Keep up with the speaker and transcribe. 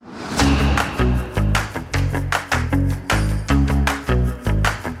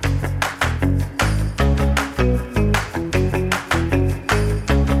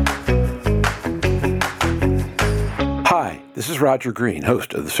Roger Green,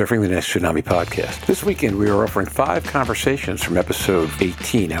 host of the Surfing the Next Tsunami podcast. This weekend, we are offering 5 conversations from episode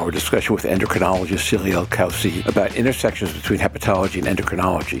 18, our discussion with endocrinologist Cyrielle Kausi about intersections between hepatology and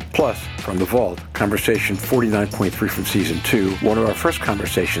endocrinology. Plus, from the vault, conversation 49.3 from season 2, one of our first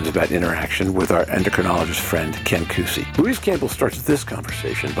conversations about interaction with our endocrinologist friend, Ken Kusi. Louise Campbell starts this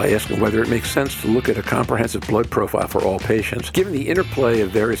conversation by asking whether it makes sense to look at a comprehensive blood profile for all patients, given the interplay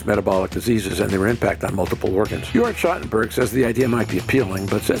of various metabolic diseases and their impact on multiple organs. Jörn Schattenberg says the idea might be appealing,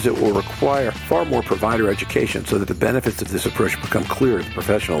 but says it will require far more provider education so that the benefits of this approach become clear to the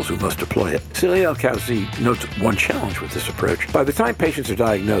professionals who must deploy it. Cyrielle Kausi notes one challenge with this approach. By the time patients are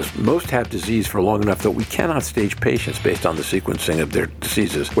diagnosed, most have disease for long enough that we cannot stage patients based on the sequencing of their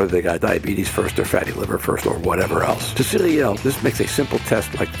diseases, whether they got diabetes first or fatty liver first or whatever else. To Cyrielle, this makes a simple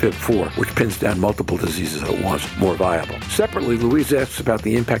test like FIB4, which pins down multiple diseases at once, more viable. Separately, Louise asks about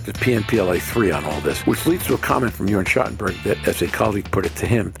the impact of PNPLA3 on all this, which leads to a comment from Jörn Schattenberg that, as a colleague put it to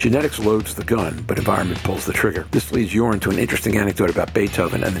him, genetics loads the gun, but environment pulls the trigger. This leads Jörn to an interesting anecdote about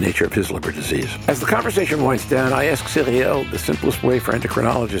Beethoven and the nature of his liver disease. As the conversation winds down, I ask Cyrielle the simplest way for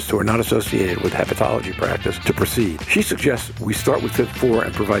endocrinologists who are not associated with hepatology practice to proceed. She suggests we start with FIB4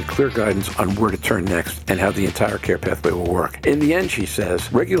 and provide clear guidance on where to turn next and how the entire care pathway will work. In the end, she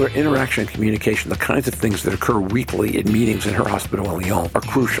says, regular interaction and communication, the kinds of things that occur weekly in meetings in her hospital in Lyon, are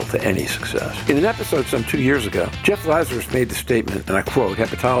crucial to any success. In an episode some 2 years ago, Jeff Lazarus made the statement, and I quote,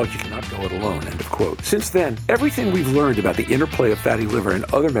 "Hepatology cannot go it alone," end of quote. Since then, everything we've learned about the interplay of fatty liver and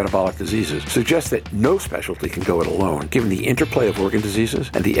other metabolic diseases suggests that no specialty can go it alone, given the interplay of organ diseases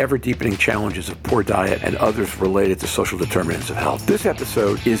and the ever-deepening challenges of poor diet and others related to social determinants of health. This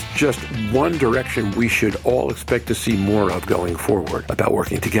episode is just one direction we should all expect to see more of going forward about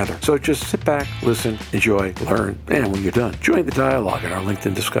working together. So just sit back, listen, enjoy, learn, and when you're done, join the dialogue in our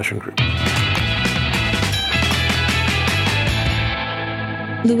LinkedIn discussion group.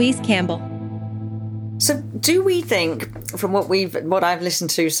 Louise Campbell. So do we think, from what I've listened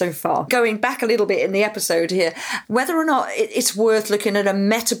to so far, going back a little bit in the episode here, whether or not it's worth looking at a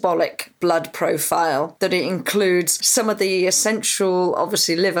metabolic blood profile, that it includes some of the essential,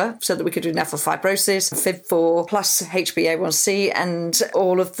 obviously, liver, so that we could do nephrofibrosis, FIB4, plus HbA1c, and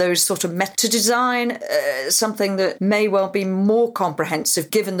all of those sort of to design something that may well be more comprehensive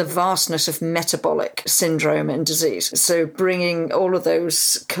given the vastness of metabolic syndrome and disease. So bringing all of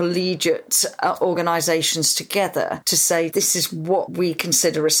those collegiate organizations together to say this is what we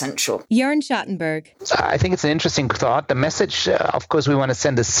consider essential. Jörn Schattenberg. I think it's an interesting thought. The message, of course, we want to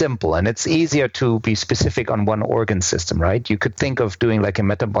send is simple, and it's easier to be specific on one organ system, right? You could think of doing like a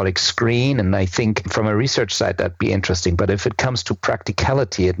metabolic screen, and I think from a research side that'd be interesting. But if it comes to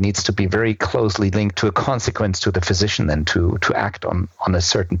practicality, it needs to be very closely linked to a consequence to the physician and to act on a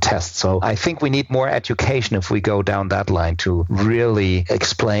certain test. So I think we need more education if we go down that line to really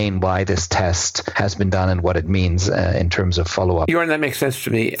explain why this test has been done and what it means in terms of follow-up. Jörn, that makes sense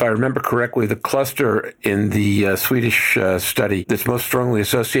to me. If I remember correctly, the cluster in the Swedish study that's most strongly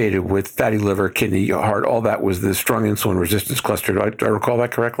associated with fatty liver, kidney, heart, all that was the strong insulin resistance cluster. Do I recall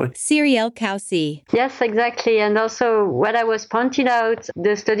that correctly? Cyrielle Kausi. Yes, exactly. And also what I was pointing out,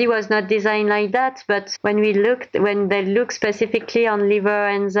 the study was not designed like that, but when they look specifically on liver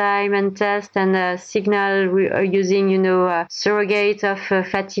enzyme and test and signal using, a surrogate of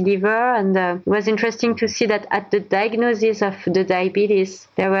fatty liver, and it was interesting to see that at the diagnosis of the diabetes,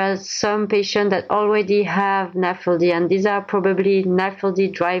 there were some patients that already have NAFLD, and these are probably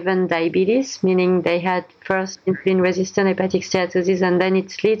NAFLD-driven diabetes, meaning they had first insulin-resistant hepatic steatosis, and then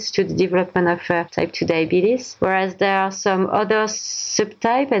it leads to the development of type 2 diabetes. Whereas there are some other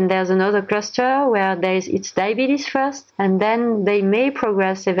subtype, and there's another cluster where it's diabetes first, and then they may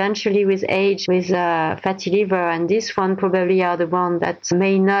progress eventually with age with fatty liver, and this one probably are the one that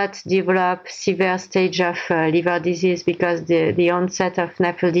may not develop severe stage of liver disease because the onset of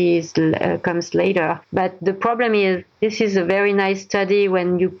NAFLD comes later. But the problem is, this is a very nice study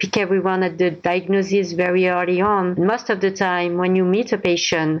when you pick everyone at the diagnosis very early on. Most of the time, when you meet a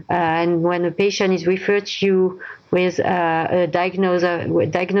patient and when a patient is referred to you with diagnosed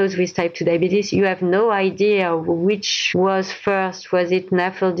with type 2 diabetes, you have no idea which was first. Was it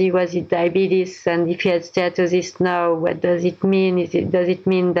NAFLD? Was it diabetes? And if you had steatosis now, what does it mean? Does it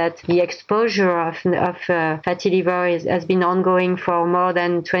mean that the exposure of fatty liver has been ongoing for more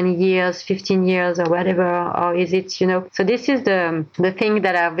than 20 years, 15 years, or whatever? Or is it, So this is the thing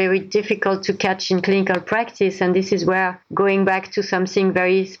that are very difficult to catch in clinical practice. And this is where going back to something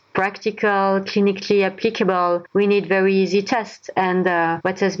very practical, clinically applicable, we need very easy tests. And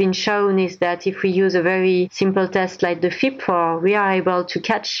what has been shown is that if we use a very simple test like the FIB-4, we are able to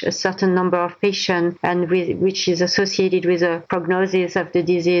catch a certain number of patients, and which is associated with a prognosis of the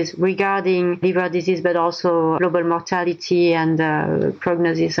disease regarding liver disease, but also global mortality and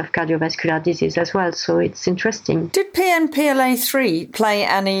prognosis of cardiovascular disease as well. So it's interesting. Did PNPLA3 play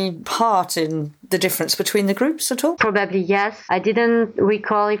any part in the difference between the groups at all? Probably yes. I didn't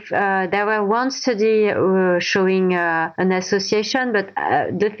recall if there were one study showing an association, but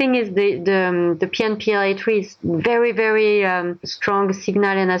the thing is the PNPLA3 is very, very strong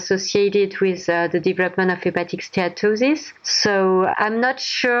signal and associated with the development of hepatic steatosis. So I'm not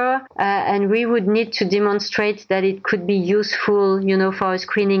sure, and we would need to demonstrate that it could be useful, for a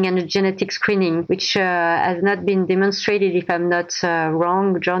screening and a genetic screening, which has not been demonstrated, if I'm not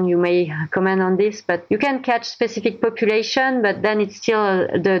wrong. John, you may comment on this, but you can catch specific population, but then it's still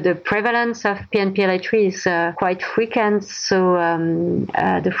the prevalence of PNPLA3 is quite frequent. So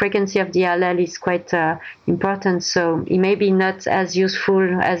the frequency of the allele is quite important. So it may be not as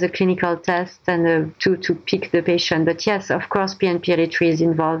useful as a clinical test and to pick the patient. But yes, of course, PNPLA3 is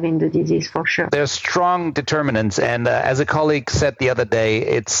involved in the disease for sure. There's strong determinants. And as a colleague said the other day,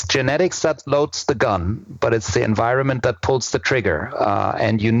 it's genetics that loads the gun, but it's the environment that pulls the trigger.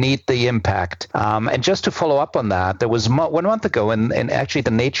 And you need the impact. And just to follow up on that, there was 1 month ago in actually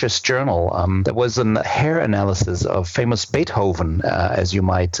the Nature's Journal, there was a hair analysis of famous Beethoven, as you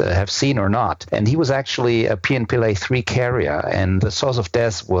might have seen or not. And he was actually a PNPLA3 carrier, and the source of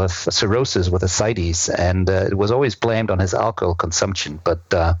death was cirrhosis with ascites, and it was always blamed on his alcohol consumption.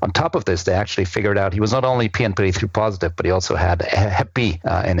 But on top of this, they actually figured out he was not only PNPLA3 positive, but he also had Hep B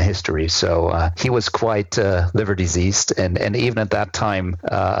in history. So he was quite liver diseased, and even at that time,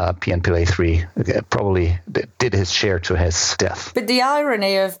 PNPLA3 probably did his share to his death. But the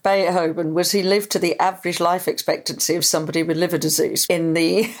irony of Beethoven was he lived to the average life expectancy of somebody with liver disease in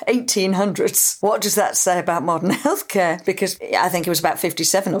the 1800s. What does that say about modern healthcare? Because I think it was about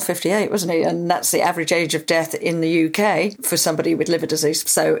 57 or 58, wasn't he? And that's the average age of death in the UK for somebody with liver disease.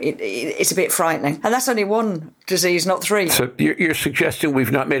 So it's a bit frightening. And that's only one disease, not three. So you're suggesting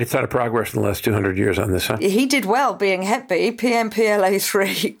we've not made a ton of progress in the last 200 years on this, huh? He did well being Hep B,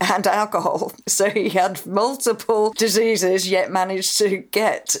 PNPLA3 and alcohol. So he had multiple diseases, yet managed to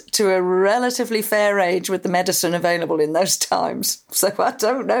get to a relatively fair age with the medicine available in those times. So I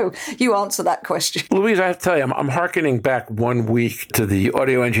don't know. You answer that question. Louise, I have to tell you, I'm hearkening back 1 week to the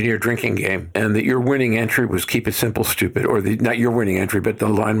audio engineer drinking game, and that your winning entry was "Keep It Simple, Stupid," or not your winning entry, but the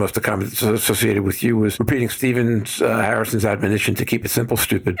line most of the comments associated with you was repeating Harrison's admonition to keep it simple,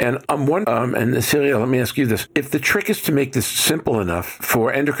 stupid. And I'm wondering, and Celia, let me ask you this: if the trick is to make this simple enough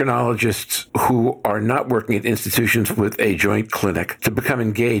for endocrinologists who are not working at institutions with a joint clinic to become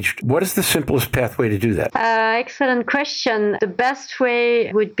engaged, what is the simplest pathway to do that? Excellent question. The best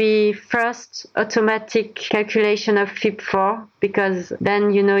way would be first automatic calculation of FIB-4, because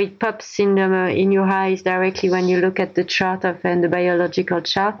then it pops in your eyes directly when you look at the chart and the biological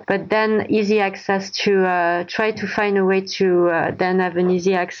chart. But then easy access to try to find a way to then have an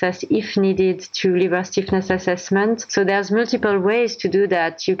easy access if needed to liver stiffness assessment. So there's multiple ways to do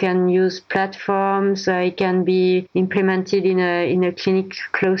that. You can use platforms. It can be implemented in a clinic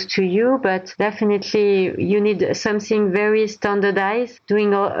close to you, but definitely you need something very standardized,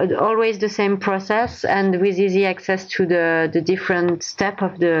 doing always the same process and with easy access to the different step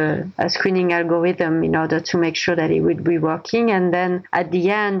of the screening algorithm in order to make sure that it would be working. And then at the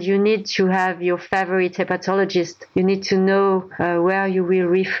end, you need to have your favorite hepatologist. You need to know where you will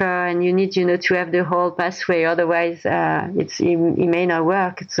refer, and you need to have the whole pathway. Otherwise, it may not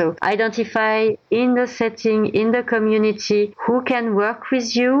work. So identify in the setting, in the community, who can work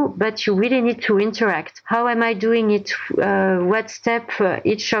with you, but you really need to interact. How am I doing it? What step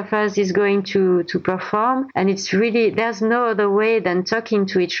each of us is going to perform? And it's really, there's no other way than talking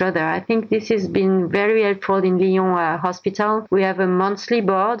to each other. I think this has been very helpful in Lyon Hospital. We have a monthly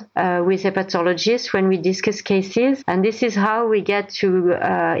board with hepatologists when we discuss cases, and this is how we get to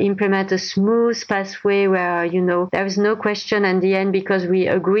implement a smooth pathway where there is no question at the end, because we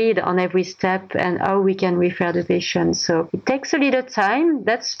agreed on every step and how we can refer the patient. So it takes a little time,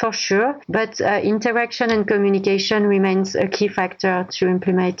 that's for sure, but interaction and communication remains a key factor to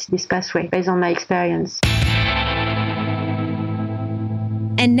implement this pathway based on my experience.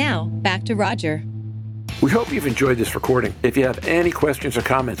 And now, back to Roger. We hope you've enjoyed this recording. If you have any questions or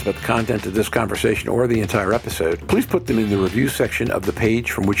comments about the content of this conversation or the entire episode, please put them in the review section of the page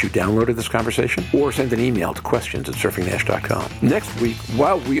from which you downloaded this conversation, or send an email to questions@surfingnash.com. Next week,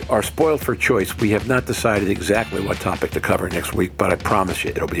 while we are spoiled for choice, we have not decided exactly what topic to cover next week, but I promise you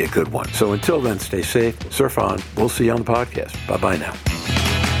it'll be a good one. So until then, stay safe, surf on. We'll see you on the podcast. Bye-bye now.